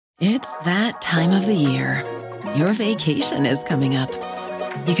It's that time of the year. Your vacation is coming up.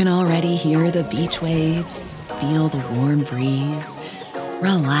 You can already hear the beach waves, feel the warm breeze,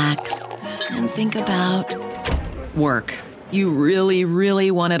 relax, and think about work. You really, really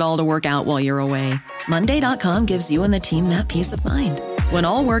want it all to work out while you're away. Monday.com gives you and the team that peace of mind. When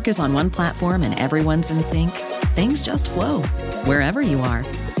all work is on one platform and everyone's in sync, things just flow. Wherever you are,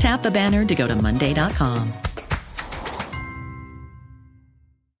 tap the banner to go to Monday.com.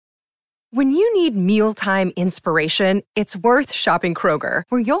 When you need mealtime inspiration, it's worth shopping Kroger,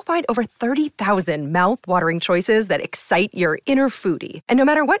 where you'll find over 30,000 mouth-watering choices that excite your inner foodie. And no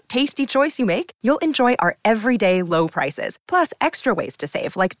matter what tasty choice you make, you'll enjoy our everyday low prices, plus extra ways to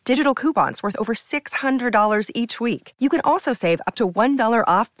save, like digital coupons worth over $600 each week. You can also save up to $1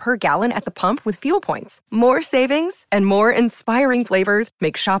 off per gallon at the pump with fuel points. More savings and more inspiring flavors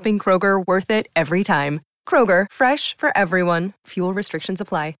make shopping Kroger worth it every time. Kroger, fresh for everyone. Fuel restrictions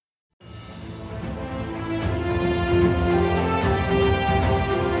apply.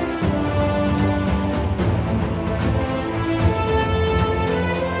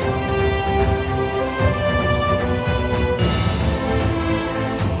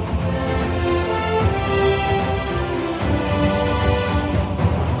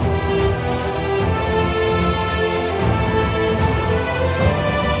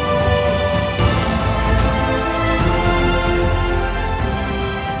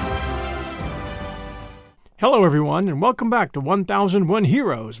 Hello, everyone, and welcome back to 1001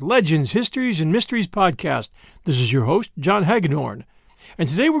 Heroes, Legends, Histories, and Mysteries podcast. This is your host, John Hagedorn, and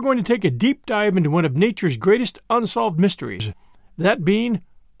today we're going to take a deep dive into one of nature's greatest unsolved mysteries, that being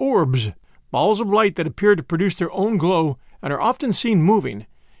orbs, balls of light that appear to produce their own glow and are often seen moving,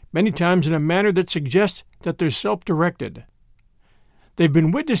 many times in a manner that suggests that they're self-directed. They've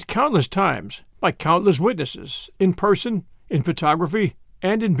been witnessed countless times by countless witnesses, in person, in photography,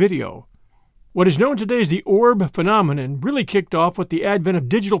 and in video. What is known today as the orb phenomenon really kicked off with the advent of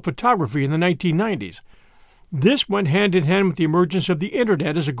digital photography in the 1990s. This went hand in hand with the emergence of the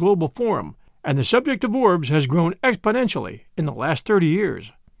Internet as a global forum, and the subject of orbs has grown exponentially in the last 30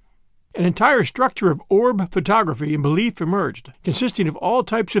 years. An entire structure of orb photography and belief emerged, consisting of all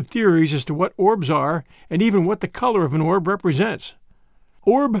types of theories as to what orbs are and even what the color of an orb represents.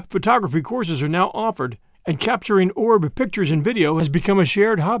 Orb photography courses are now offered, and capturing orb pictures and video has become a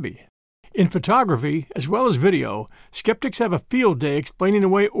shared hobby. In photography, as well as video, skeptics have a field day explaining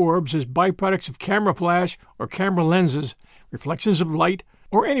away orbs as byproducts of camera flash or camera lenses, reflections of light,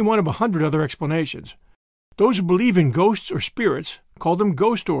 or any one of 100 other explanations. Those who believe in ghosts or spirits call them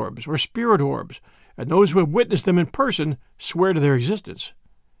ghost orbs or spirit orbs, and those who have witnessed them in person swear to their existence.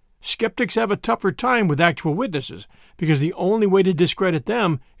 Skeptics have a tougher time with actual witnesses, because the only way to discredit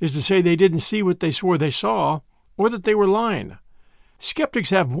them is to say they didn't see what they swore they saw, or that they were lying. Skeptics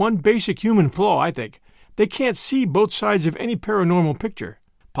have one basic human flaw, I think. They can't see both sides of any paranormal picture,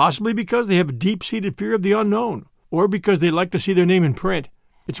 possibly because they have a deep-seated fear of the unknown, or because they like to see their name in print.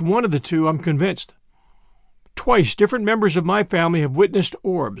 It's one of the two, I'm convinced. Twice, different members of my family have witnessed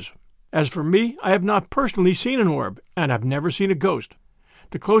orbs. As for me, I have not personally seen an orb, and I've never seen a ghost.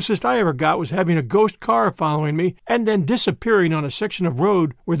 The closest I ever got was having a ghost car following me and then disappearing on a section of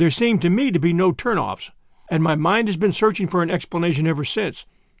road where there seemed to me to be no turnoffs. And my mind has been searching for an explanation ever since.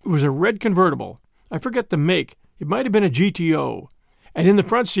 It was a red convertible. I forget the make. It might have been a GTO. And in the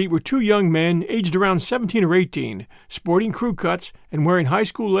front seat were two young men aged around 17 or 18, sporting crew cuts and wearing high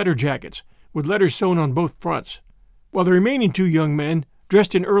school letter jackets, with letters sewn on both fronts. While the remaining two young men,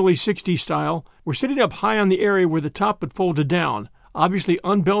 dressed in early 60s style, were sitting up high on the area where the top had folded down, obviously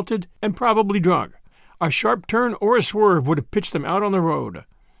unbelted and probably drunk. A sharp turn or a swerve would have pitched them out on the road.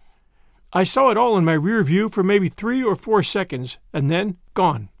 I saw it all in my rear view for maybe 3 or 4 seconds, and then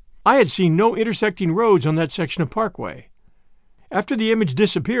gone. I had seen no intersecting roads on that section of parkway. After the image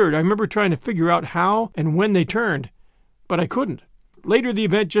disappeared, I remember trying to figure out how and when they turned, but I couldn't. Later, the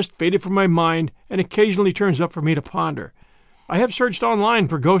event just faded from my mind and occasionally turns up for me to ponder. I have searched online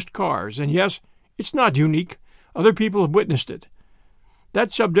for ghost cars, and yes, it's not unique. Other people have witnessed it.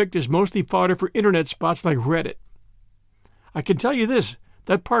 That subject is mostly fodder for internet spots like Reddit. I can tell you this.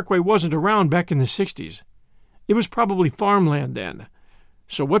 That parkway wasn't around back in the 60s. It was probably farmland then.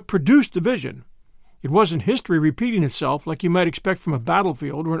 So what produced the vision? It wasn't history repeating itself like you might expect from a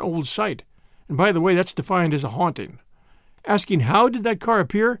battlefield or an old site. And by the way, that's defined as a haunting. Asking how did that car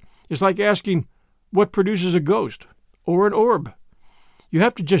appear is like asking what produces a ghost or an orb. You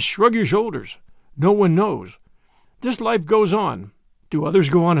have to just shrug your shoulders. No one knows. This life goes on. Do others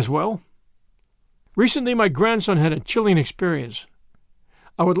go on as well? Recently, my grandson had a chilling experience.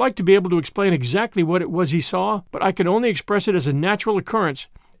 I would like to be able to explain exactly what it was he saw, but I can only express it as a natural occurrence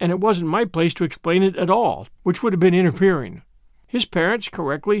and it wasn't my place to explain it at all, which would have been interfering. His parents,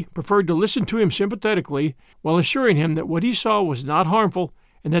 correctly, preferred to listen to him sympathetically while assuring him that what he saw was not harmful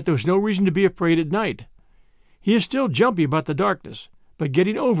and that there was no reason to be afraid at night. He is still jumpy about the darkness, but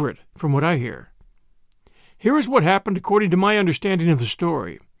getting over it, from what I hear. Here is what happened according to my understanding of the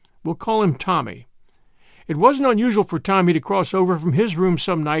story. We'll call him Tommy. It wasn't unusual for Tommy to cross over from his room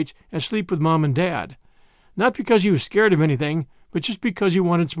some nights and sleep with Mom and Dad. Not because he was scared of anything, but just because he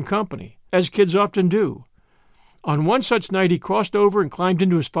wanted some company, as kids often do. On one such night he crossed over and climbed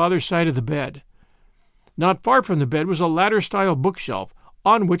into his father's side of the bed. Not far from the bed was a ladder-style bookshelf,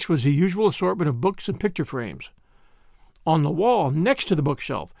 on which was the usual assortment of books and picture frames. On the wall next to the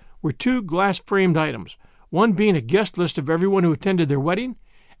bookshelf were 2 glass-framed items, one being a guest list of everyone who attended their wedding,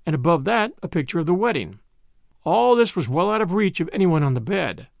 and above that a picture of the wedding. All this was well out of reach of anyone on the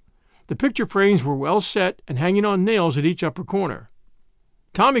bed. The picture frames were well set and hanging on nails at each upper corner.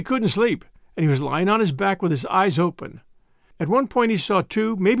 Tommy couldn't sleep, and he was lying on his back with his eyes open. At one point he saw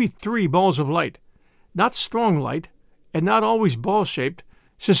 2, maybe 3 balls of light, not strong light, and not always ball-shaped,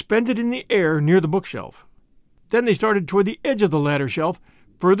 suspended in the air near the bookshelf. Then they started toward the edge of the ladder shelf,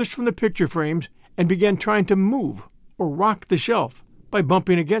 furthest from the picture frames, and began trying to move or rock the shelf by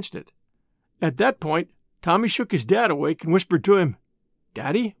bumping against it. At that point, Tommy shook his dad awake and whispered to him,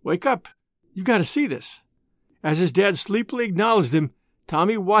 "Daddy, wake up. You've got to see this." As his dad sleepily acknowledged him,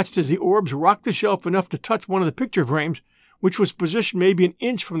 Tommy watched as the orbs rocked the shelf enough to touch one of the picture frames, which was positioned maybe an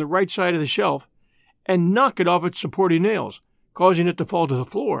inch from the right side of the shelf, and knock it off its supporting nails, causing it to fall to the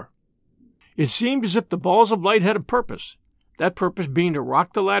floor. It seemed as if the balls of light had a purpose, that purpose being to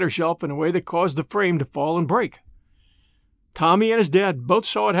rock the ladder shelf in a way that caused the frame to fall and break. Tommy and his dad both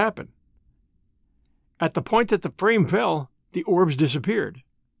saw it happen. At the point that the frame fell, the orbs disappeared.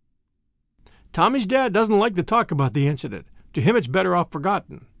 Tommy's dad doesn't like to talk about the incident. To him it's better off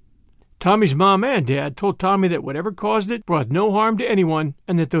forgotten. Tommy's mom and dad told Tommy that whatever caused it brought no harm to anyone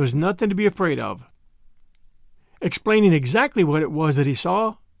and that there was nothing to be afraid of. Explaining exactly what it was that he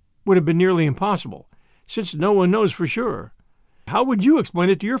saw would have been nearly impossible, since no one knows for sure. How would you explain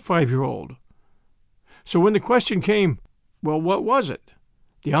it to your 5-year-old? So when the question came, well, what was it?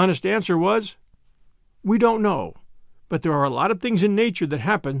 The honest answer was, we don't know, but there are a lot of things in nature that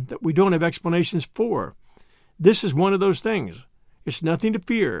happen that we don't have explanations for. This is one of those things. It's nothing to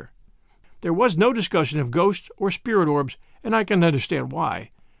fear. There was no discussion of ghosts or spirit orbs, and I can understand why.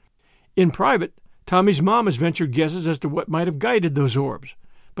 In private, Tommy's mom has ventured guesses as to what might have guided those orbs,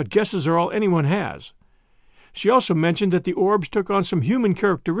 but guesses are all anyone has. She also mentioned that the orbs took on some human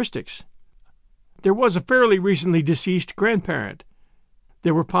characteristics. There was a fairly recently deceased grandparent.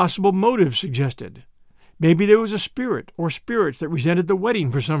 There were possible motives suggested. Maybe there was a spirit or spirits that resented the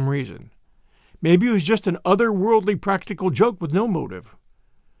wedding for some reason. Maybe it was just an otherworldly practical joke with no motive.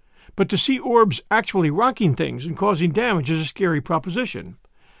 But to see orbs actually rocking things and causing damage is a scary proposition.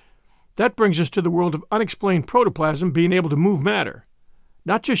 That brings us to the world of unexplained protoplasm being able to move matter,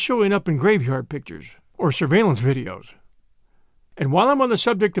 not just showing up in graveyard pictures or surveillance videos. And while I'm on the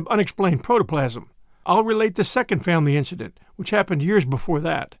subject of unexplained protoplasm, I'll relate the second family incident, which happened years before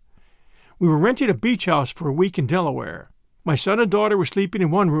that. We were renting a beach house for a week in Delaware. My son and daughter were sleeping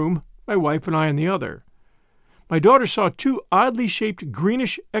in one room, my wife and I in the other. My daughter saw 2 oddly shaped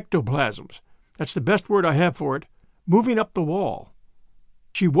greenish ectoplasms, that's the best word I have for it, moving up the wall.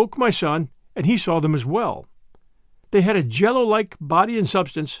 She woke my son, and he saw them as well. They had a jello-like body and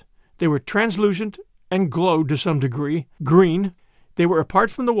substance. They were translucent and glowed to some degree, green. They were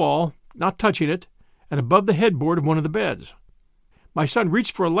apart from the wall, not touching it, and above the headboard of one of the beds. My son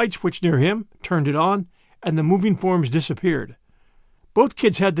reached for a light switch near him, turned it on, and the moving forms disappeared. Both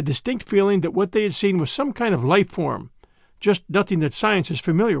kids had the distinct feeling that what they had seen was some kind of life form, just nothing that science is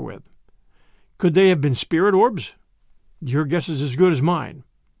familiar with. Could they have been spirit orbs? Your guess is as good as mine.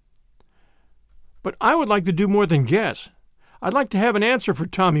 But I would like to do more than guess. I'd like to have an answer for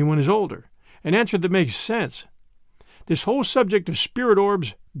Tommy when he's older, an answer that makes sense. This whole subject of spirit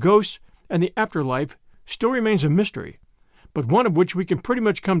orbs, ghosts, and the afterlife still remains a mystery, but one of which we can pretty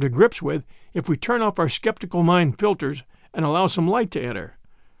much come to grips with if we turn off our skeptical mind filters and allow some light to enter.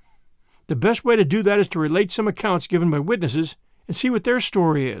 The best way to do that is to relate some accounts given by witnesses and see what their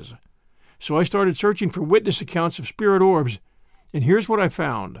story is. So I started searching for witness accounts of spirit orbs, and here's what I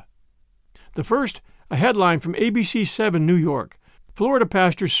found. The first, a headline from ABC 7 New York. Florida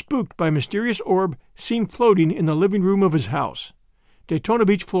pastor spooked by mysterious orb seen floating in the living room of his house. Daytona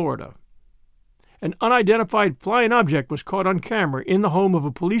Beach, Florida. An unidentified flying object was caught on camera in the home of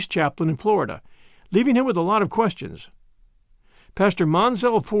a police chaplain in Florida, leaving him with a lot of questions. Pastor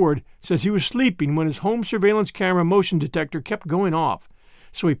Monzel Ford says he was sleeping when his home surveillance camera motion detector kept going off,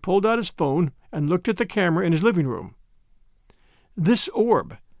 so he pulled out his phone and looked at the camera in his living room. "This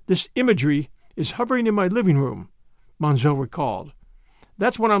orb, this imagery, is hovering in my living room," Monzel recalled.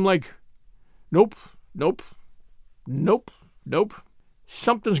 "That's when I'm like, nope, nope, nope, nope.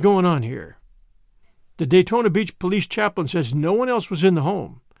 Something's going on here." The Daytona Beach police chaplain says no one else was in the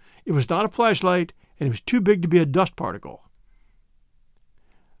home. It was not a flashlight, and it was too big to be a dust particle.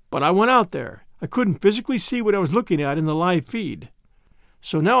 "But I went out there. I couldn't physically see what I was looking at in the live feed.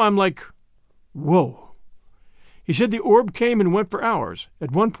 So now I'm like, whoa." He said the orb came and went for hours,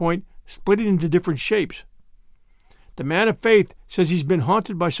 at one point splitting into different shapes. The man of faith says he's been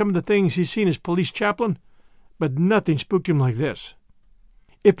haunted by some of the things he's seen as police chaplain, but nothing spooked him like this.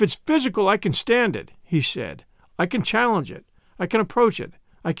 "If it's physical, I can stand it," he said. "I can challenge it. I can approach it.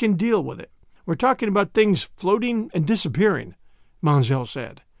 I can deal with it. We're talking about things floating and disappearing," Monzel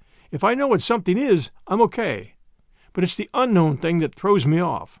said. "If I know what something is, I'm okay. But it's the unknown thing that throws me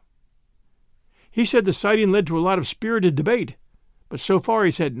off." He said the sighting led to a lot of spirited debate, but so far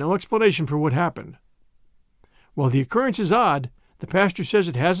he's had no explanation for what happened. While the occurrence is odd, the pastor says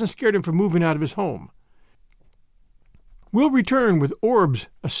it hasn't scared him from moving out of his home. We'll return with Orbs,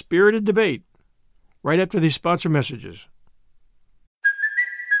 a spirited debate, right after these sponsor messages.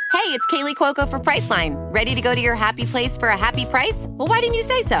 Hey, it's Kaylee Cuoco for Priceline. Ready to go to your happy place for a happy price? Well, why didn't you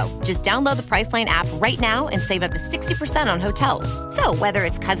say so? Just download the Priceline app right now and save up to 60% on hotels. So whether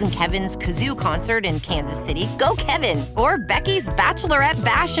it's Cousin Kevin's Kazoo Concert in Kansas City, go Kevin, or Becky's Bachelorette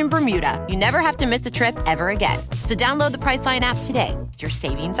Bash in Bermuda, you never have to miss a trip ever again. So download the Priceline app today. Your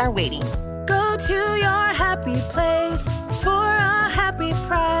savings are waiting. Go to your happy place for a happy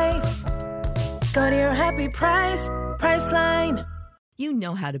price. Go to your happy price, Priceline. You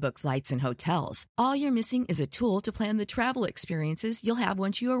know how to book flights and hotels. All you're missing is a tool to plan the travel experiences you'll have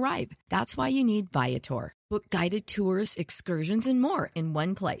once you arrive. That's why you need Viator. Book guided tours, excursions, and more in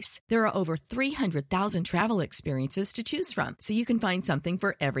one place. There are over 300,000 travel experiences to choose from, so you can find something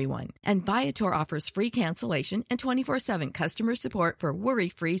for everyone. And Viator offers free cancellation and 24/7 customer support for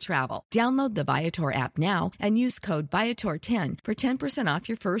worry-free travel. Download the Viator app now and use code Viator10 for 10% off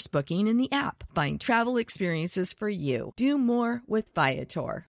your first booking in the app. Find travel experiences for you. Do more with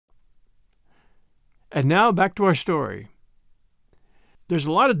Viator. And now back to our story. There's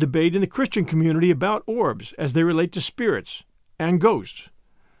a lot of debate in the Christian community about orbs as they relate to spirits and ghosts.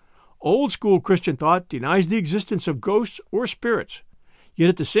 Old school Christian thought denies the existence of ghosts or spirits, yet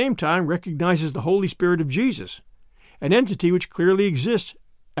at the same time recognizes the Holy Spirit of Jesus, an entity which clearly exists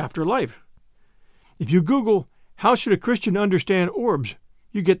after life. If you Google, "How should a Christian understand orbs?"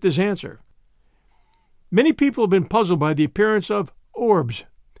 you get this answer. Many people have been puzzled by the appearance of orbs,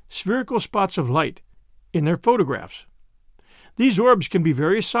 spherical spots of light, in their photographs. These orbs can be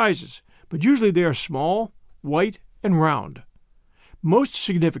various sizes, but usually they are small, white, and round. Most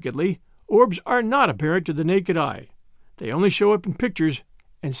significantly, orbs are not apparent to the naked eye. They only show up in pictures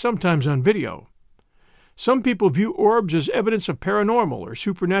and sometimes on video. Some people view orbs as evidence of paranormal or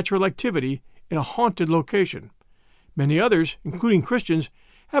supernatural activity in a haunted location. Many others, including Christians,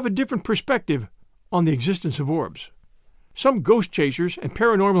 have a different perspective on the existence of orbs. Some ghost chasers and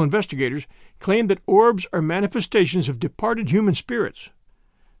paranormal investigators claim that orbs are manifestations of departed human spirits.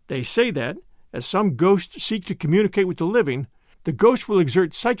 They say that, as some ghosts seek to communicate with the living, the ghost will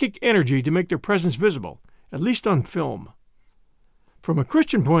exert psychic energy to make their presence visible, at least on film. From a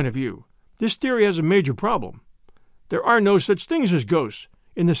Christian point of view, this theory has a major problem. There are no such things as ghosts,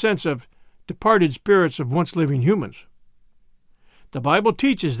 in the sense of departed spirits of once living humans. The Bible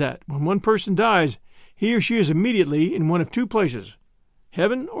teaches that when one person dies, he or she is immediately in one of two places,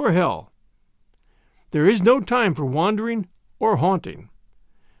 heaven or hell. There is no time for wandering or haunting.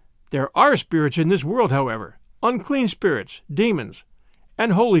 There are spirits in this world, however, unclean spirits, demons,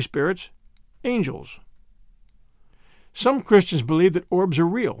 and holy spirits, angels. Some Christians believe that orbs are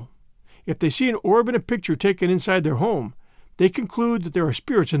real. If they see an orb in a picture taken inside their home, they conclude that there are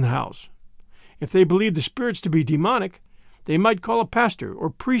spirits in the house. If they believe the spirits to be demonic, they might call a pastor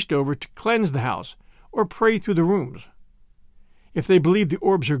or priest over to cleanse the house or pray through the rooms. If they believe the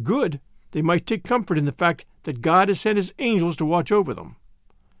orbs are good, they might take comfort in the fact that God has sent his angels to watch over them.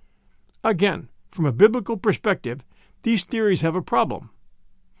 Again, from a biblical perspective, these theories have a problem.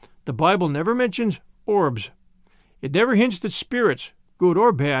 The Bible never mentions orbs. It never hints that spirits, good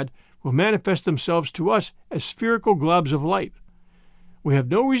or bad, will manifest themselves to us as spherical globs of light. We have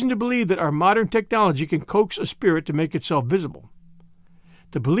no reason to believe that our modern technology can coax a spirit to make itself visible.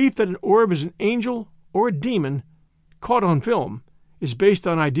 The belief that an orb is an angel or a demon caught on film is based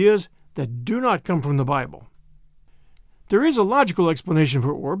on ideas that do not come from the Bible. There is a logical explanation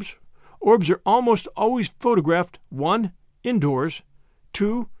for orbs. Orbs are almost always photographed, 1, indoors,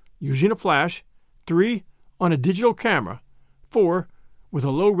 2, using a flash, 3, on a digital camera, 4, with a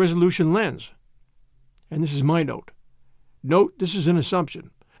low-resolution lens. And this is my note. Note, this is an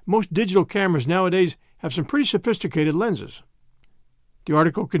assumption. Most digital cameras nowadays have some pretty sophisticated lenses. The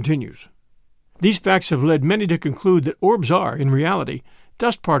article continues. These facts have led many to conclude that orbs are, in reality,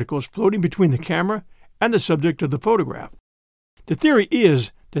 dust particles floating between the camera and the subject of the photograph. The theory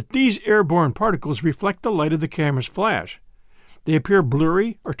is that these airborne particles reflect the light of the camera's flash. They appear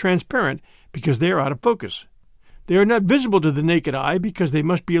blurry or transparent because they are out of focus. They are not visible to the naked eye because they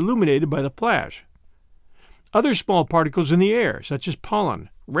must be illuminated by the flash. Other small particles in the air, such as pollen,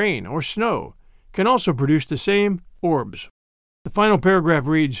 rain, or snow, can also produce the same orbs. The final paragraph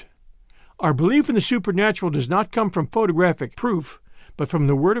reads, "Our belief in the supernatural does not come from photographic proof, but from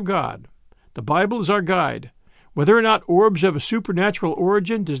the Word of God. The Bible is our guide. Whether or not orbs have a supernatural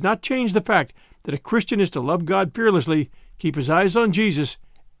origin does not change the fact that a Christian is to love God fearlessly, keep his eyes on Jesus,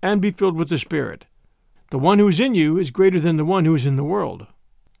 and be filled with the Spirit. The one who is in you is greater than the one who is in the world."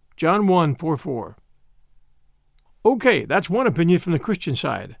 John 1:4-4. Okay, that's one opinion from the Christian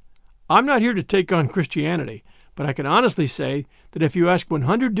side. I'm not here to take on Christianity, but I can honestly say that if you ask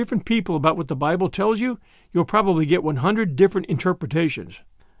 100 different people about what the Bible tells you, you'll probably get 100 different interpretations.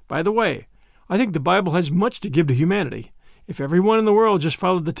 By the way, I think the Bible has much to give to humanity. If everyone in the world just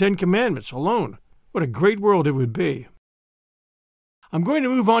followed the 10 Commandments alone, what a great world it would be. I'm going to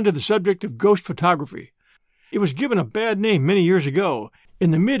move on to the subject of ghost photography. It was given a bad name many years ago,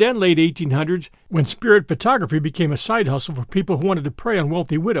 in the mid and late 1800s, when spirit photography became a side hustle for people who wanted to prey on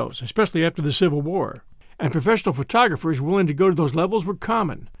wealthy widows, especially after the Civil War. And professional photographers willing to go to those levels were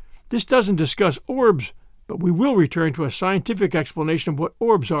common. This doesn't discuss orbs, but we will return to a scientific explanation of what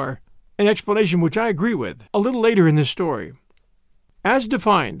orbs are, an explanation which I agree with, a little later in this story. As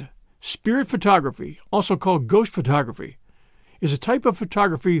defined, spirit photography, also called ghost photography, is a type of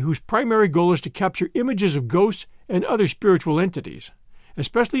photography whose primary goal is to capture images of ghosts and other spiritual entities,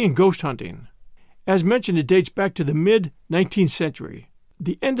 especially in ghost hunting. As mentioned, it dates back to the mid-19th century,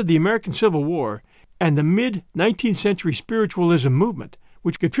 the end of the American Civil War, and the mid-19th century spiritualism movement,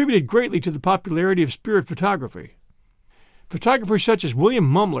 which contributed greatly to the popularity of spirit photography. Photographers such as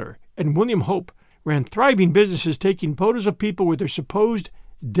William Mumler and William Hope ran thriving businesses taking photos of people with their supposed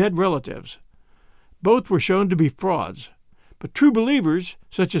dead relatives. Both were shown to be frauds, but true believers,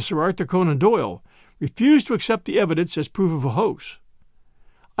 such as Sir Arthur Conan Doyle, refused to accept the evidence as proof of a hoax.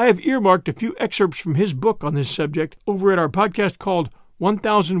 I have earmarked a few excerpts from his book on this subject over at our podcast called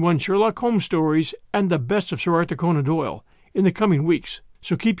 1001 Sherlock Holmes Stories and the Best of Sir Arthur Conan Doyle in the coming weeks,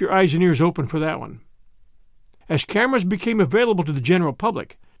 so keep your eyes and ears open for that one. As cameras became available to the general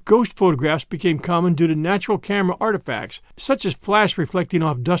public, ghost photographs became common due to natural camera artifacts such as flash reflecting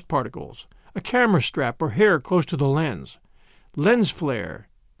off dust particles, a camera strap or hair close to the lens, lens flare,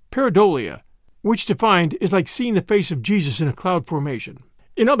 pareidolia, which defined is like seeing the face of Jesus in a cloud formation.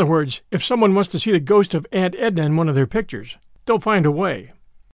 In other words, if someone wants to see the ghost of Aunt Edna in one of their pictures, they'll find a way.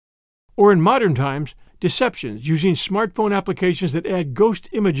 Or in modern times, deceptions using smartphone applications that add ghost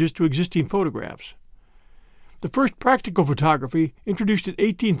images to existing photographs. The first practical photography, introduced in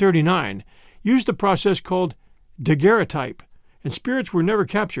 1839, used the process called daguerreotype, and spirits were never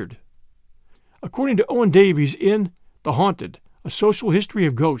captured. According to Owen Davies in The Haunted, A Social History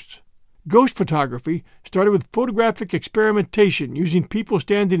of Ghosts, ghost photography started with photographic experimentation using people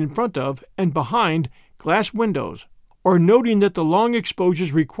standing in front of and behind glass windows, or noting that the long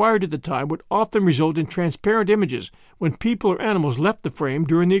exposures required at the time would often result in transparent images when people or animals left the frame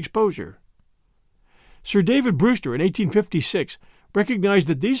during the exposure. Sir David Brewster in 1856 recognized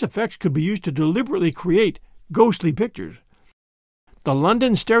that these effects could be used to deliberately create ghostly pictures. The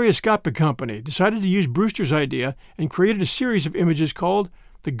London Stereoscopic Company decided to use Brewster's idea and created a series of images called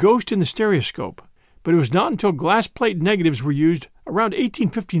The Ghost in the Stereoscope, but it was not until glass plate negatives were used around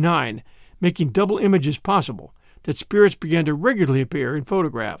 1859, making double images possible, that spirits began to regularly appear in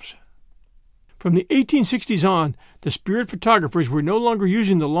photographs. From the 1860s on, the spirit photographers were no longer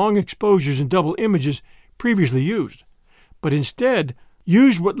using the long exposures and double images previously used, but instead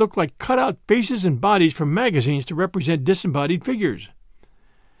used what looked like cut-out faces and bodies from magazines to represent disembodied figures.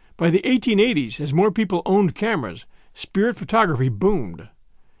 By the 1880s, as more people owned cameras, spirit photography boomed.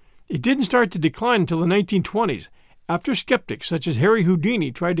 It didn't start to decline until the 1920s, after skeptics such as Harry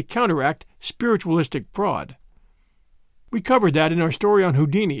Houdini tried to counteract spiritualistic fraud. We covered that in our story on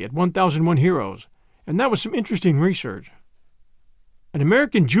Houdini at 1001 Heroes, and that was some interesting research. An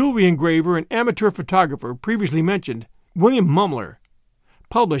American jewelry engraver and amateur photographer previously mentioned, William Mumler,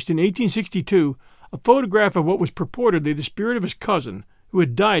 published in 1862 a photograph of what was purportedly the spirit of his cousin who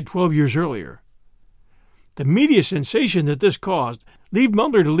had died 12 years earlier. The media sensation that this caused leave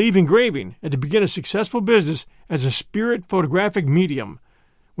Mumler to leave engraving and to begin a successful business as a spirit photographic medium,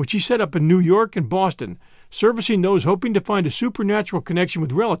 which he set up in New York and Boston, servicing those hoping to find a supernatural connection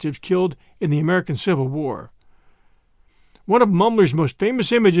with relatives killed in the American Civil War. One of Mumler's most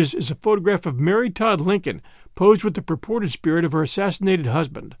famous images is a photograph of Mary Todd Lincoln posed with the purported spirit of her assassinated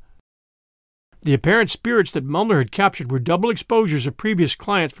husband. The apparent spirits that Mumler had captured were double exposures of previous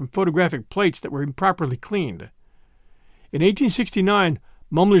clients from photographic plates that were improperly cleaned. In 1869,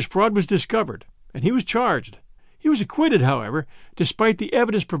 Mumler's fraud was discovered, and he was charged. He was acquitted, however, despite the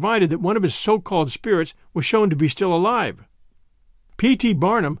evidence provided that one of his so-called spirits was shown to be still alive. P.T.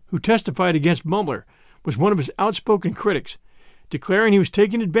 Barnum, who testified against Mumler, was one of his outspoken critics, declaring he was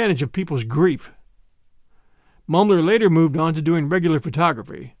taking advantage of people's grief. Mumler later moved on to doing regular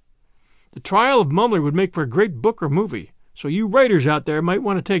photography. The trial of Mumler would make for a great book or movie, so you writers out there might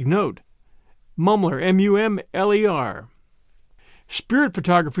want to take note. Mumler, M-U-M-L-E-R. Spirit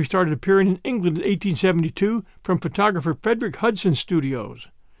photography started appearing in England in 1872 from photographer Frederick Hudson's studios.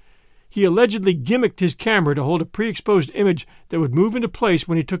 He allegedly gimmicked his camera to hold a pre-exposed image that would move into place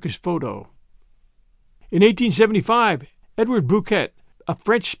when he took his photo. In 1875, Edward Bouquet, a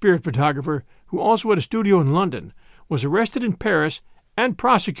French spirit photographer who also had a studio in London, was arrested in Paris and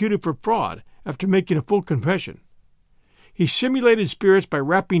prosecuted for fraud after making a full confession. He simulated spirits by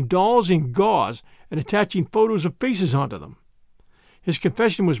wrapping dolls in gauze and attaching photos of faces onto them. His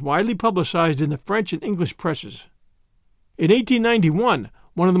confession was widely publicized in the French and English presses. In 1891,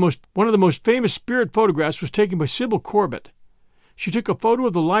 one of the most famous spirit photographs was taken by Sybil Corbett. She took a photo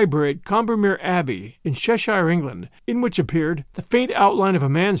of the library at Combermere Abbey in Cheshire, England, in which appeared the faint outline of a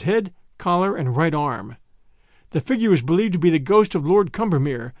man's head, collar, and right arm. The figure was believed to be the ghost of Lord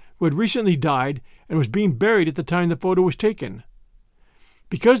Combermere, who had recently died and was being buried at the time the photo was taken.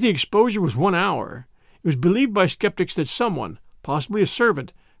 Because the exposure was 1 hour, it was believed by skeptics that someone, possibly a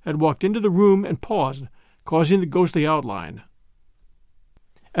servant, had walked into the room and paused, causing the ghostly outline.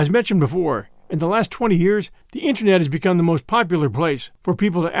 As mentioned before, in the last 20 years, the Internet has become the most popular place for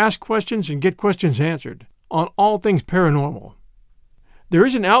people to ask questions and get questions answered on all things paranormal. There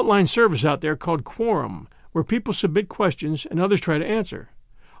is an outline service out there called Quorum, where people submit questions and others try to answer.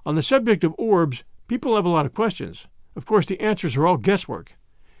 On the subject of orbs, people have a lot of questions. Of course, the answers are all guesswork.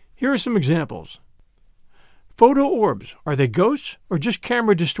 Here are some examples. Photo orbs, are they ghosts or just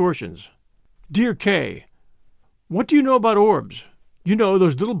camera distortions? Dear Kay, what do you know about orbs? You know,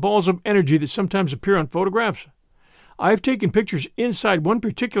 those little balls of energy that sometimes appear on photographs? I've taken pictures inside one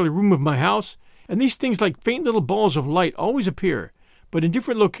particular room of my house, and these things like faint little balls of light always appear, but in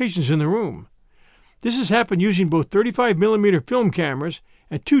different locations in the room. This has happened using both 35mm film cameras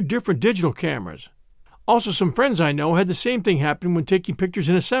and 2 different digital cameras. Also, some friends I know had the same thing happen when taking pictures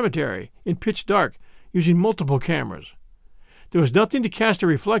in a cemetery, in pitch dark, using multiple cameras. There was nothing to cast a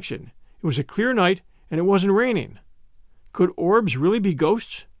reflection. It was a clear night, and it wasn't raining. Could orbs really be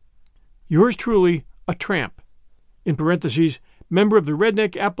ghosts? Yours truly, a tramp. In parentheses, member of the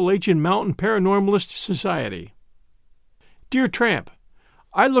Redneck Appalachian Mountain Paranormalist Society. Dear Tramp,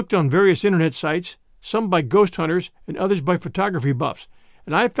 I looked on various internet sites, some by ghost hunters and others by photography buffs,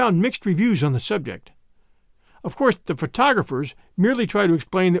 and I have found mixed reviews on the subject. Of course, the photographers merely try to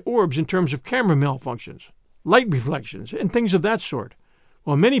explain the orbs in terms of camera malfunctions, light reflections, and things of that sort,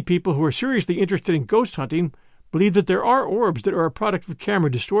 while many people who are seriously interested in ghost hunting believe that there are orbs that are a product of camera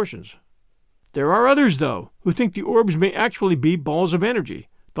distortions. There are others, though, who think the orbs may actually be balls of energy,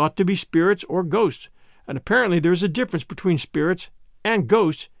 thought to be spirits or ghosts, and apparently there is a difference between spirits and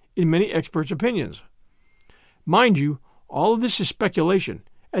ghosts in many experts' opinions. Mind you, all of this is speculation,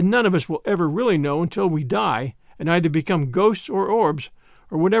 and none of us will ever really know until we die and either become ghosts or orbs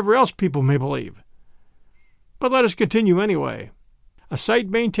or whatever else people may believe. But let us continue anyway. A site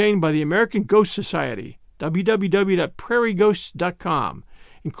maintained by the American Ghost Society, www.prairieghosts.com,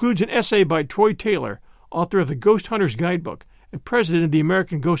 includes an essay by Troy Taylor, author of the Ghost Hunter's Guidebook and president of the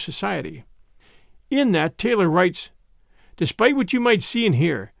American Ghost Society. In that, Taylor writes, "Despite what you might see and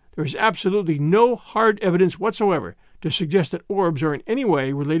hear, there is absolutely no hard evidence whatsoever to suggest that orbs are in any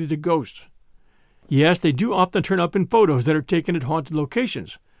way related to ghosts. Yes, they do often turn up in photos that are taken at haunted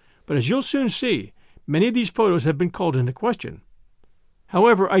locations, but as you'll soon see, many of these photos have been called into question.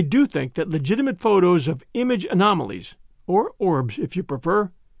 However, I do think that legitimate photos of image anomalies, or orbs if you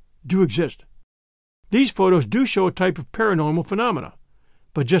prefer, do exist. These photos do show a type of paranormal phenomena,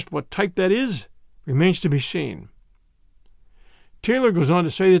 but just what type that is remains to be seen." Taylor goes on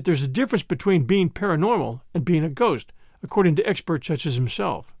to say that there's a difference between being paranormal and being a ghost, according to experts such as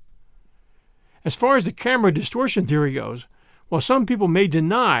himself. As far as the camera distortion theory goes, while some people may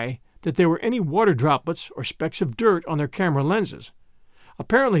deny that there were any water droplets or specks of dirt on their camera lenses,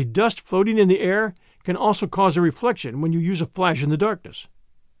 Apparently, dust floating in the air can also cause a reflection when you use a flash in the darkness.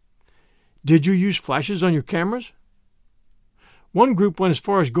 Did you use flashes on your cameras? One group went as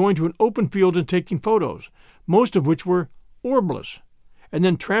far as going to an open field and taking photos, most of which were orbless, and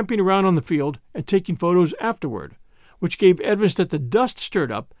then tramping around on the field and taking photos afterward, which gave evidence that the dust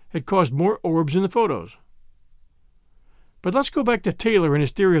stirred up had caused more orbs in the photos. But let's go back to Taylor and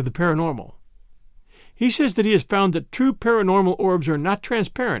his theory of the paranormal. He says that he has found that true paranormal orbs are not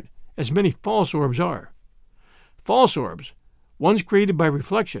transparent, as many false orbs are. False orbs, ones created by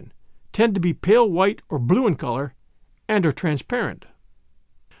reflection, tend to be pale white or blue in color and are transparent.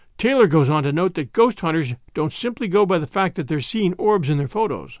 Taylor goes on to note that ghost hunters don't simply go by the fact that they're seeing orbs in their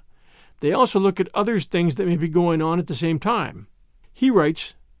photos. They also look at other things that may be going on at the same time. He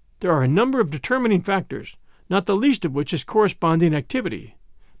writes, "There are a number of determining factors, not the least of which is corresponding activity.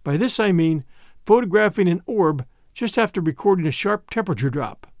 By this I mean photographing an orb just after recording a sharp temperature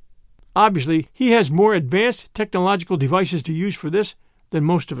drop. Obviously, he has more advanced technological devices to use for this than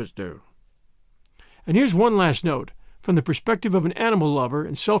most of us do." And here's one last note, from the perspective of an animal lover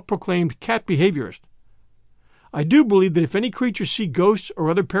and self-proclaimed cat behaviorist. I do believe that if any creatures see ghosts or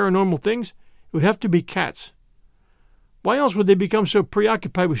other paranormal things, it would have to be cats. Why else would they become so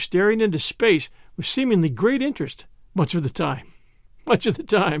preoccupied with staring into space with seemingly great interest much of the time?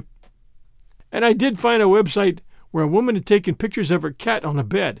 And I did find a website where a woman had taken pictures of her cat on a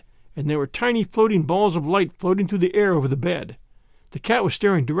bed, and there were tiny floating balls of light floating through the air over the bed. The cat was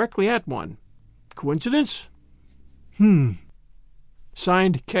staring directly at one. Coincidence?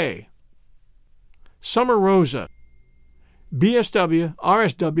 Signed, K. Summer Rosa, BSW,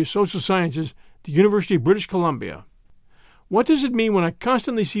 RSW, Social Sciences, the University of British Columbia. What does it mean when I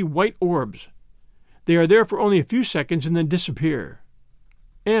constantly see white orbs? They are there for only a few seconds and then disappear.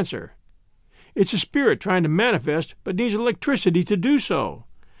 Answer: it's a spirit trying to manifest but needs electricity to do so.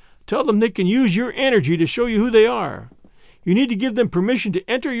 Tell them they can use your energy to show you who they are. You need to give them permission to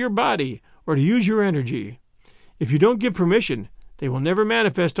enter your body or to use your energy. If you don't give permission, they will never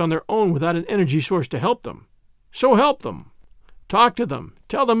manifest on their own without an energy source to help them. So help them. Talk to them.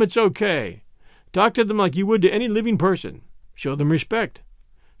 Tell them it's okay. Talk to them like you would to any living person. Show them respect.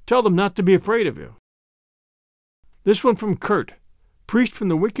 Tell them not to be afraid of you. This one from Kurt, priest from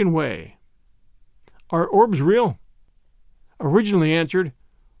the Wiccan Way. Are orbs real? Originally answered,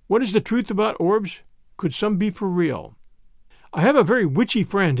 what is the truth about orbs? Could some be for real? I have a very witchy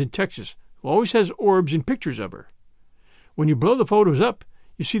friend in Texas who always has orbs and pictures of her. When you blow the photos up,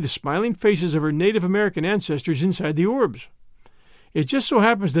 you see the smiling faces of her Native American ancestors inside the orbs. It just so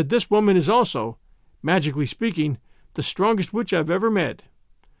happens that this woman is also, magically speaking, the strongest witch I've ever met.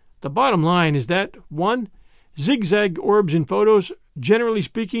 The bottom line is that, 1, zigzag orbs in photos, generally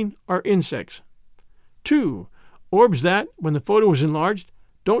speaking, are insects. 2, orbs that, when the photo is enlarged,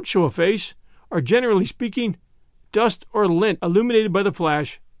 don't show a face, are generally speaking, dust or lint illuminated by the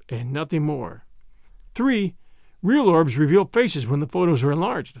flash, and nothing more. 3, real orbs reveal faces when the photos are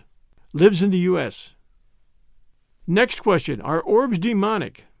enlarged. Lives in the U.S. Next question, are orbs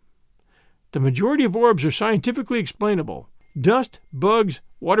demonic? The majority of orbs are scientifically explainable. Dust, bugs,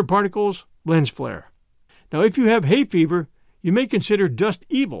 water particles, lens flare. Now, if you have hay fever, you may consider dust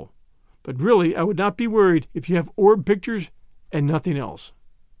evil, but really I would not be worried if you have orb pictures and nothing else.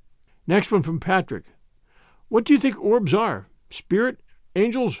 Next one from Patrick. What do you think orbs are? Spirit,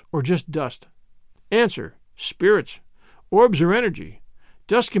 angels, or just dust? Answer: spirits. Orbs are energy.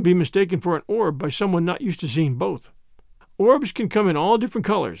 Dust can be mistaken for an orb by someone not used to seeing both. Orbs can come in all different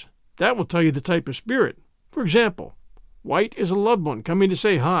colors. That will tell you the type of spirit. For example, white is a loved one coming to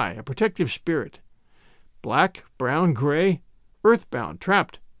say hi, a protective spirit. Black, brown, gray, earthbound,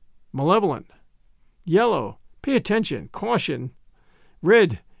 trapped, malevolent. Yellow, pay attention, caution.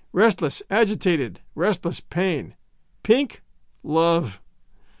 Red, restless, agitated, restless, pain. Pink, love.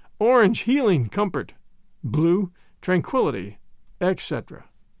 Orange, healing, comfort. Blue, tranquility, etc.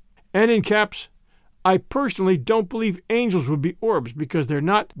 And in caps, I personally don't believe angels would be orbs because they're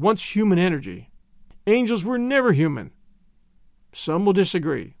not once human energy. Angels were never human. Some will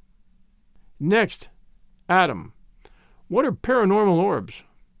disagree. Next, Adam. What are paranormal orbs?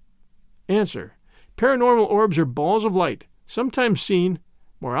 Answer: paranormal orbs are balls of light, sometimes seen,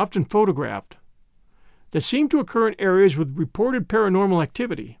 more often photographed, that seem to occur in areas with reported paranormal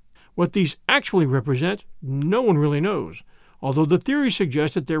activity. What these actually represent, no one really knows, although the theory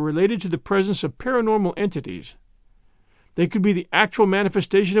suggests that they're related to the presence of paranormal entities. They could be the actual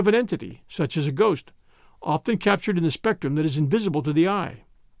manifestation of an entity, such as a ghost, often captured in the spectrum that is invisible to the eye.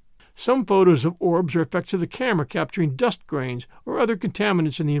 Some photos of orbs are effects of the camera capturing dust grains or other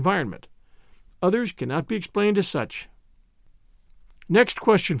contaminants in the environment. Others cannot be explained as such. Next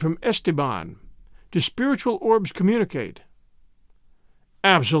question from Esteban. Do spiritual orbs communicate?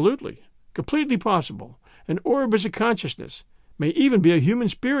 Absolutely. Completely possible. An orb is a consciousness, may even be a human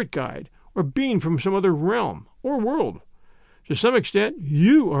spirit guide or being from some other realm or world. To some extent,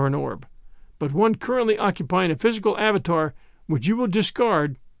 you are an orb, but one currently occupying a physical avatar which you will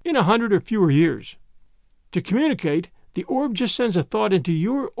discard in 100 or fewer years. To communicate, the orb just sends a thought into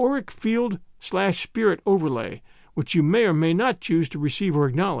your auric field/spirit overlay, which you may or may not choose to receive or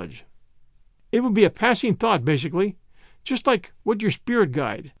acknowledge. It will be a passing thought, basically, just like what your spirit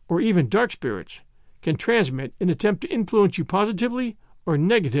guide, or even dark spirits, can transmit in an attempt to influence you positively or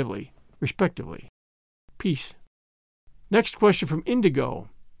negatively, respectively. Peace. Next question from Indigo.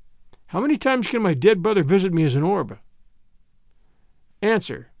 How many times can my dead brother visit me as an orb?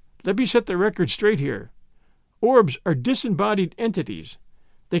 Answer. Let me set the record straight here. Orbs are disembodied entities.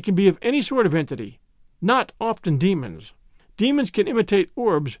 They can be of any sort of entity, not often demons. Demons can imitate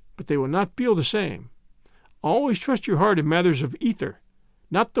orbs, but they will not feel the same. Always trust your heart in matters of ether,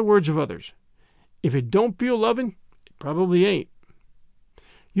 not the words of others. If it don't feel loving, it probably ain't.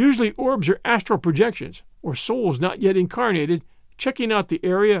 Usually orbs are astral projections, or souls not yet incarnated, checking out the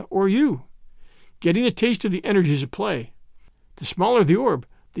area or you, getting a taste of the energies at play. The smaller the orb,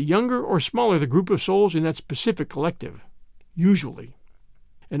 the younger or smaller the group of souls in that specific collective, usually.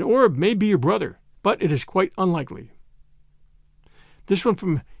 An orb may be your brother, but it is quite unlikely. This one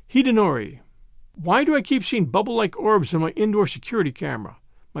from Hidenori. Why do I keep seeing bubble-like orbs on my indoor security camera?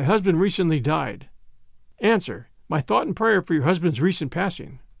 My husband recently died. Answer. My thought and prayer for your husband's recent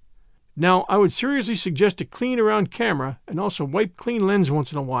passing. Now, I would seriously suggest a clean around camera and also wipe clean lens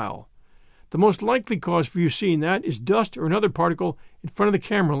once in a while. The most likely cause for you seeing that is dust or another particle in front of the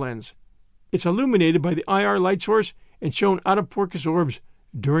camera lens. It's illuminated by the IR light source and shown out-of-focus orbs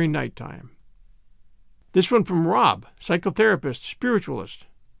during nighttime. This one from Rob, psychotherapist, spiritualist.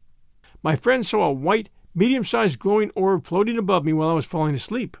 My friend saw a white, medium-sized glowing orb floating above me while I was falling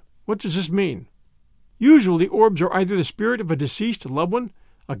asleep. What does this mean? Usually, orbs are either the spirit of a deceased loved one,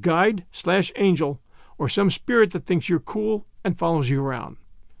 a guide/angel, or some spirit that thinks you're cool and follows you around.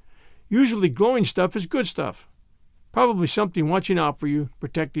 Usually glowing stuff is good stuff. Probably something watching out for you,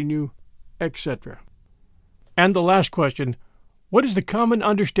 protecting you, etc. And the last question, what is the common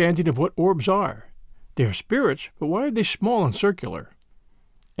understanding of what orbs are? They are spirits, but why are they small and circular?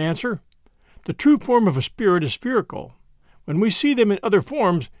 Answer, the true form of a spirit is spherical. When we see them in other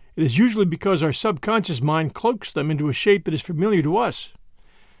forms, it is usually because our subconscious mind cloaks them into a shape that is familiar to us.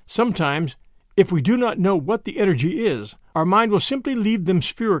 Sometimes, if we do not know what the energy is, our mind will simply leave them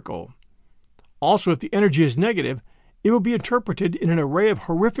spherical. Also, if the energy is negative, it will be interpreted in an array of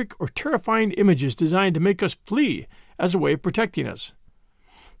horrific or terrifying images designed to make us flee as a way of protecting us.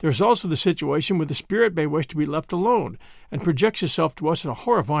 There is also the situation where the spirit may wish to be left alone and projects itself to us in a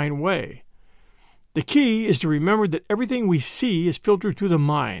horrifying way. The key is to remember that everything we see is filtered through the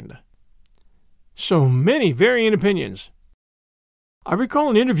mind. So many varying opinions. I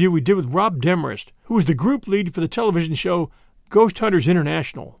recall an interview we did with Rob Demarest, who was the group lead for the television show Ghost Hunters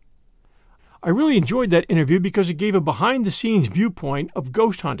International. I really enjoyed that interview because it gave a behind-the-scenes viewpoint of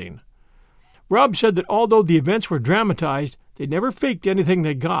ghost hunting. Rob said that although the events were dramatized, they never faked anything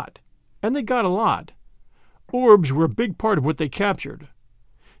they got, and they got a lot. Orbs were a big part of what they captured.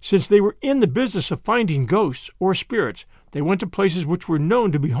 Since they were in the business of finding ghosts or spirits, they went to places which were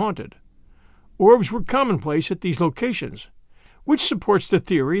known to be haunted. Orbs were commonplace at these locations, which supports the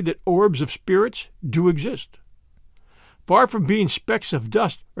theory that orbs of spirits do exist. Far from being specks of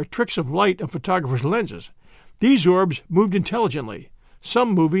dust or tricks of light on photographers' lenses, these orbs moved intelligently, some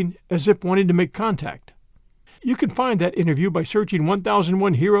moving as if wanting to make contact. You can find that interview by searching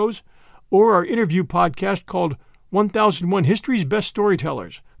 1001 Heroes or our interview podcast called 1001 History's Best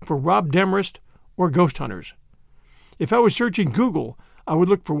Storytellers for Rob Demarest or Ghost Hunters. If I was searching Google, I would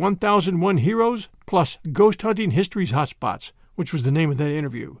look for 1001 Heroes plus Ghost Hunting History's Hotspots, which was the name of that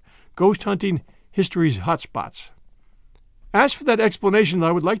interview. Ghost Hunting History's Hotspots. As for that explanation that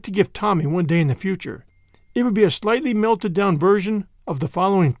I would like to give Tommy one day in the future, it would be a slightly melted down version of the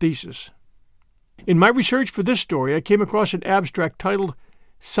following thesis. In my research for this story, I came across an abstract titled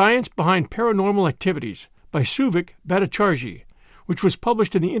Science Behind Paranormal Activities by Suvik Bhattacharjee, which was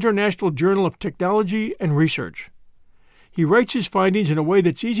published in the International Journal of Technology and Research. He writes his findings in a way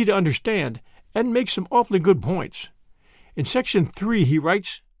that's easy to understand and makes some awfully good points. In Section 3, he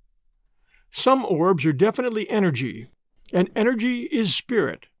writes, some orbs are definitely energy, and energy is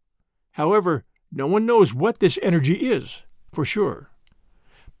spirit. However, no one knows what this energy is, for sure.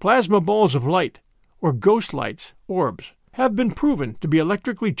 Plasma balls of light, or ghost lights, orbs, have been proven to be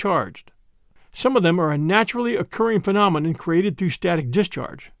electrically charged. Some of them are a naturally occurring phenomenon created through static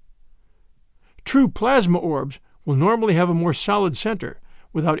discharge. True plasma orbs will normally have a more solid center,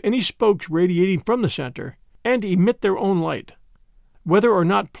 without any spokes radiating from the center, and emit their own light. Whether or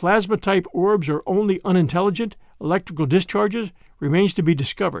not plasma-type orbs are only unintelligent electrical discharges remains to be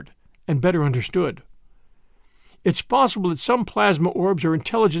discovered and better understood. It's possible that some plasma orbs are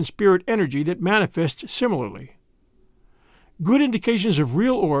intelligent spirit energy that manifests similarly. Good indications of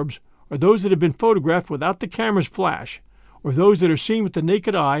real orbs are those that have been photographed without the camera's flash, or those that are seen with the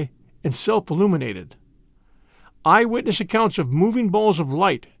naked eye and self-illuminated. Eyewitness accounts of moving balls of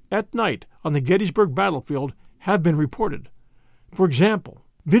light at night on the Gettysburg battlefield have been reported. For example,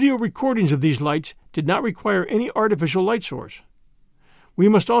 video recordings of these lights did not require any artificial light source. We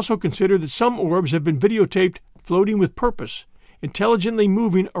must also consider that some orbs have been videotaped floating with purpose, intelligently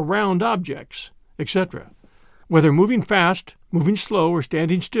moving around objects, etc. Whether moving fast, moving slow, or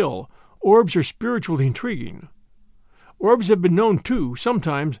standing still, orbs are spiritually intriguing. Orbs have been known to,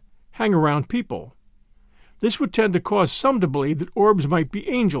 sometimes, hang around people. This would tend to cause some to believe that orbs might be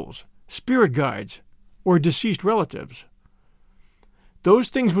angels, spirit guides, or deceased relatives. Those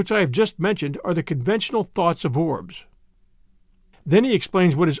things which I have just mentioned are the conventional thoughts of orbs. Then he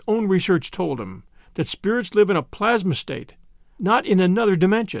explains what his own research told him, that spirits live in a plasma state, not in another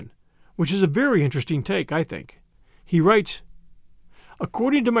dimension, which is a very interesting take, I think. He writes,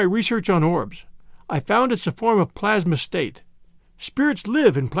 "According to my research on orbs, I found it's a form of plasma state. Spirits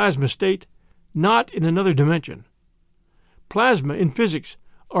live in plasma state, not in another dimension. Plasma, in physics,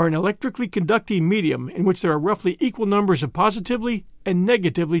 are an electrically conducting medium in which there are roughly equal numbers of positively and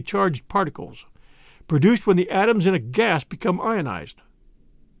negatively charged particles, produced when the atoms in a gas become ionized.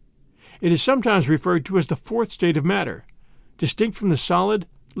 It is sometimes referred to as the fourth state of matter, distinct from the solid,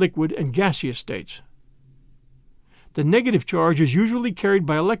 liquid, and gaseous states. The negative charge is usually carried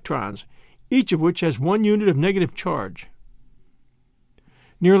by electrons, each of which has 1 unit of negative charge.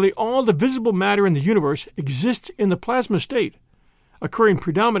 Nearly all the visible matter in the universe exists in the plasma state, occurring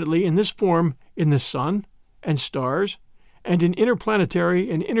predominantly in this form in the sun and stars and in interplanetary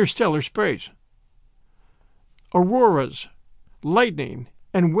and interstellar space. Auroras, lightning,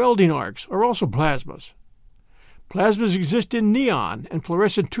 and welding arcs are also plasmas. Plasmas exist in neon and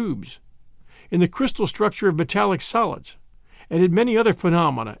fluorescent tubes, in the crystal structure of metallic solids, and in many other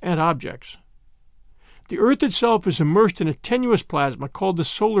phenomena and objects. The Earth itself is immersed in a tenuous plasma called the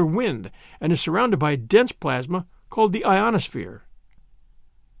solar wind and is surrounded by a dense plasma called the ionosphere.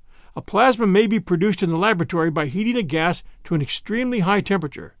 A plasma may be produced in the laboratory by heating a gas to an extremely high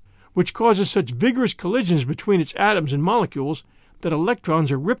temperature, which causes such vigorous collisions between its atoms and molecules that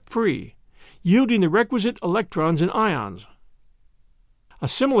electrons are ripped free, yielding the requisite electrons and ions. A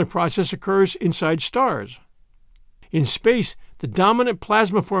similar process occurs inside stars. In space, the dominant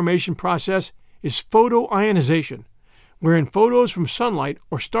plasma formation process is photoionization, wherein photons from sunlight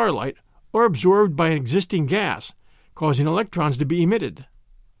or starlight are absorbed by an existing gas, causing electrons to be emitted.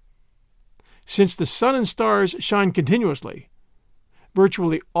 Since the sun and stars shine continuously,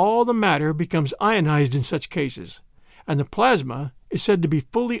 virtually all the matter becomes ionized in such cases, and the plasma is said to be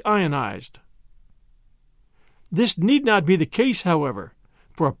fully ionized. This need not be the case, however,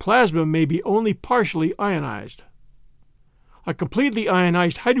 for a plasma may be only partially ionized. A completely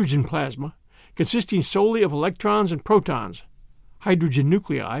ionized hydrogen plasma, consisting solely of electrons and protons, hydrogen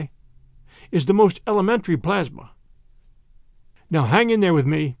nuclei, is the most elementary plasma. Now hang in there with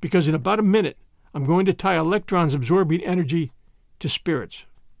me, because in about a minute I'm going to tie electrons absorbing energy to spirits.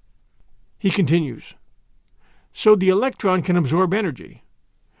 He continues, so the electron can absorb energy.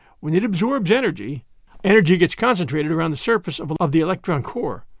 When it absorbs energy gets concentrated around the surface of the electron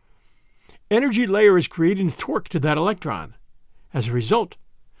core. Energy layer is creating a torque to that electron. As a result,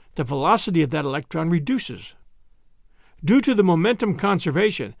 the velocity of that electron reduces. Due to the momentum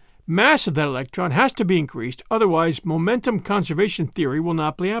conservation, mass of that electron has to be increased, otherwise momentum conservation theory will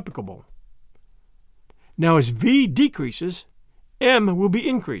not be applicable. Now as V decreases, M will be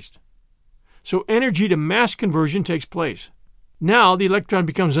increased. So energy to mass conversion takes place. Now the electron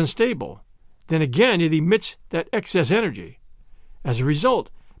becomes unstable. Then again it emits that excess energy. As a result,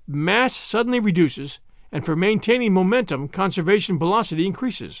 mass suddenly reduces, and for maintaining momentum, conservation velocity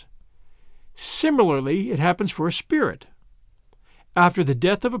increases. Similarly, it happens for a spirit. After the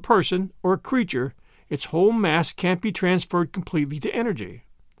death of a person or a creature, its whole mass can't be transferred completely to energy.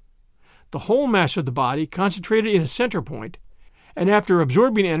 The whole mass of the body concentrated in a center point, and after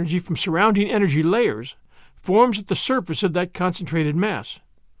absorbing energy from surrounding energy layers, forms at the surface of that concentrated mass.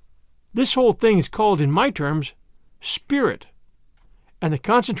 This whole thing is called, in my terms, spirit, and the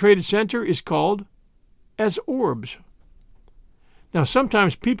concentrated center is called as orbs. Now,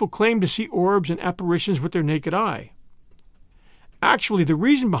 sometimes people claim to see orbs and apparitions with their naked eye. Actually, the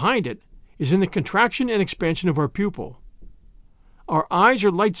reason behind it is in the contraction and expansion of our pupil. Our eyes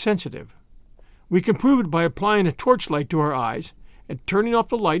are light sensitive. We can prove it by applying a torchlight to our eyes and turning off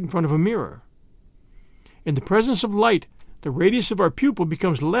the light in front of a mirror. In the presence of light, the radius of our pupil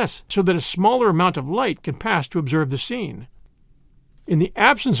becomes less so that a smaller amount of light can pass to observe the scene. In the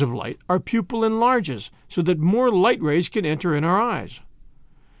absence of light, our pupil enlarges so that more light rays can enter in our eyes.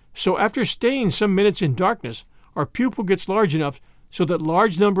 So after staying some minutes in darkness, our pupil gets large enough so that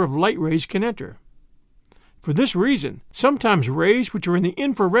large number of light rays can enter. For this reason, sometimes rays which are in the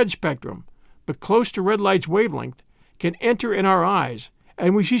infrared spectrum, but close to red light's wavelength, can enter in our eyes,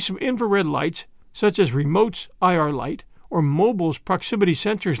 and we see some infrared lights, such as remote's IR light or mobile's proximity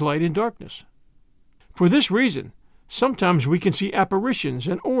sensor's light in darkness. For this reason, sometimes we can see apparitions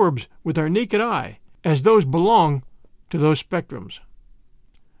and orbs with our naked eye, as those belong to those spectrums.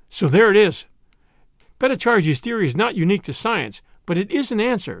 So there it is. Bhattacharya's theory is not unique to science, but it is an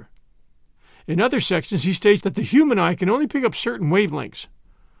answer. In other sections, he states that the human eye can only pick up certain wavelengths.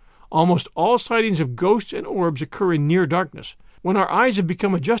 Almost all sightings of ghosts and orbs occur in near darkness, when our eyes have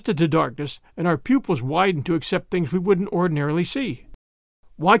become adjusted to darkness and our pupils widen to accept things we wouldn't ordinarily see.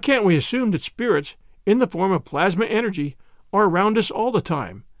 Why can't we assume that spirits, in the form of plasma energy, are around us all the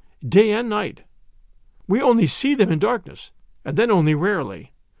time, day and night? We only see them in darkness, and then only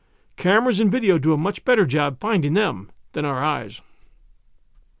rarely. Cameras and video do a much better job finding them than our eyes.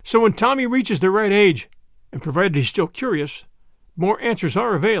 So when Tommy reaches the right age, and provided he's still curious, more answers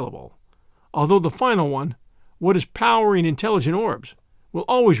are available, although the final one, what is powering intelligent orbs, will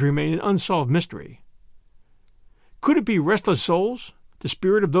always remain an unsolved mystery. Could it be restless souls, the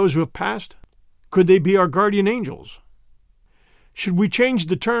spirit of those who have passed? Could they be our guardian angels? Should we change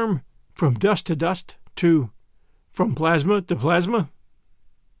the term from dust to dust to from plasma to plasma?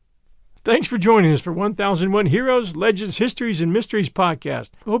 Thanks for joining us for 1001 Heroes, Legends, Histories, and Mysteries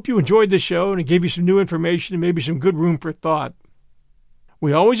podcast. I hope you enjoyed this show and it gave you some new information and maybe some good room for thought.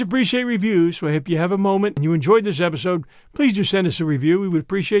 We always appreciate reviews, so if you have a moment and you enjoyed this episode, please do send us a review. We would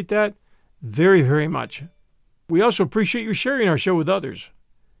appreciate that very, very much. We also appreciate you sharing our show with others.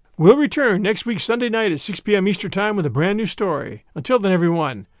 We'll return next week Sunday night at 6 p.m. Eastern Time with a brand new story. Until then,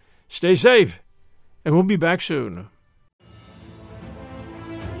 everyone, stay safe, and we'll be back soon.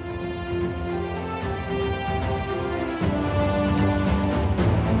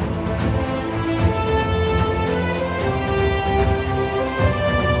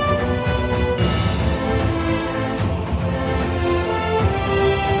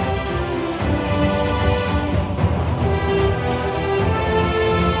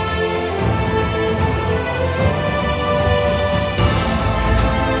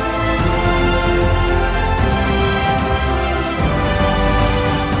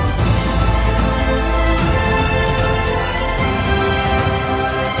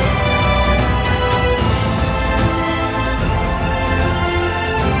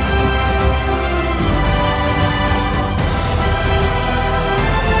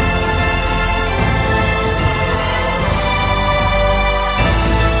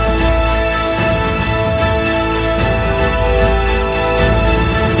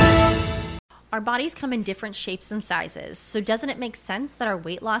 Our bodies come in different shapes and sizes, so doesn't it make sense that our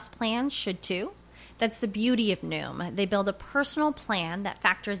weight loss plans should too? That's the beauty of Noom. They build a personal plan that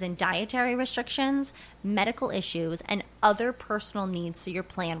factors in dietary restrictions, medical issues, and other personal needs so your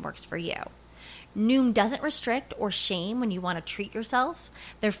plan works for you. Noom doesn't restrict or shame when you want to treat yourself.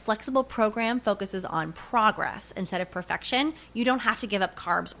 Their flexible program focuses on progress instead of perfection. You don't have to give up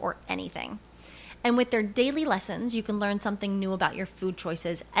carbs or anything. And with their daily lessons, you can learn something new about your food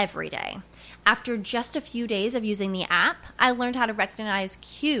choices every day. After just a few days of using the app, I learned how to recognize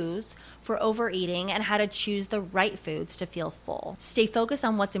cues for overeating and how to choose the right foods to feel full. Stay focused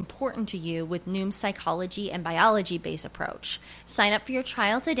on what's important to you with Noom's psychology and biology-based approach. Sign up for your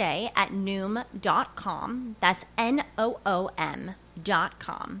trial today at Noom.com. That's Noom.com.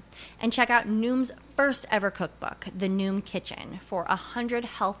 And check out Noom's first ever cookbook, The Noom Kitchen, for 100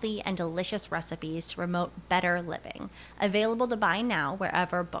 healthy and delicious recipes to promote better living. Available to buy now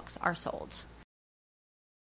wherever books are sold.